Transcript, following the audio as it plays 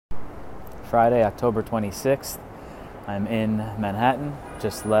Friday, October 26th. I'm in Manhattan.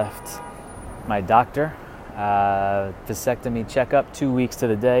 Just left my doctor. Vasectomy checkup, 2 weeks to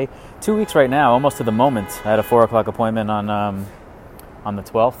the day. 2 weeks right now, almost to the moment. I had a 4 o'clock appointment on the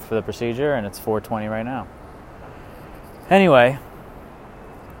 12th for the procedure, and it's 4:20 right now. Anyway,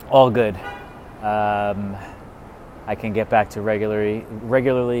 all good. I can get back to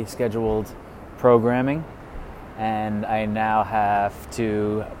regularly scheduled programming, and I now have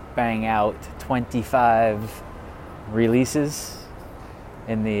to bang out 25 releases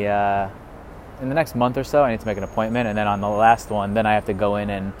in the next month or so. I need to make an appointment, and then on the last one, then I have to go in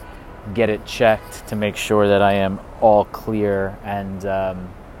and get it checked to make sure that I am all clear and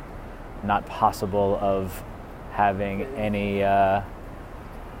not possible of having any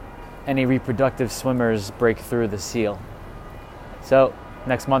reproductive swimmers break through the seal. So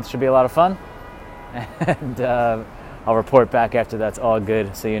next month should be a lot of fun, and I'll report back after that's all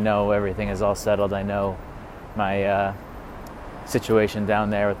good, so you know everything is all settled. I know my situation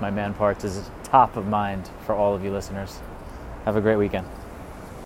down there with my man parts is top of mind for all of you listeners. Have a great weekend.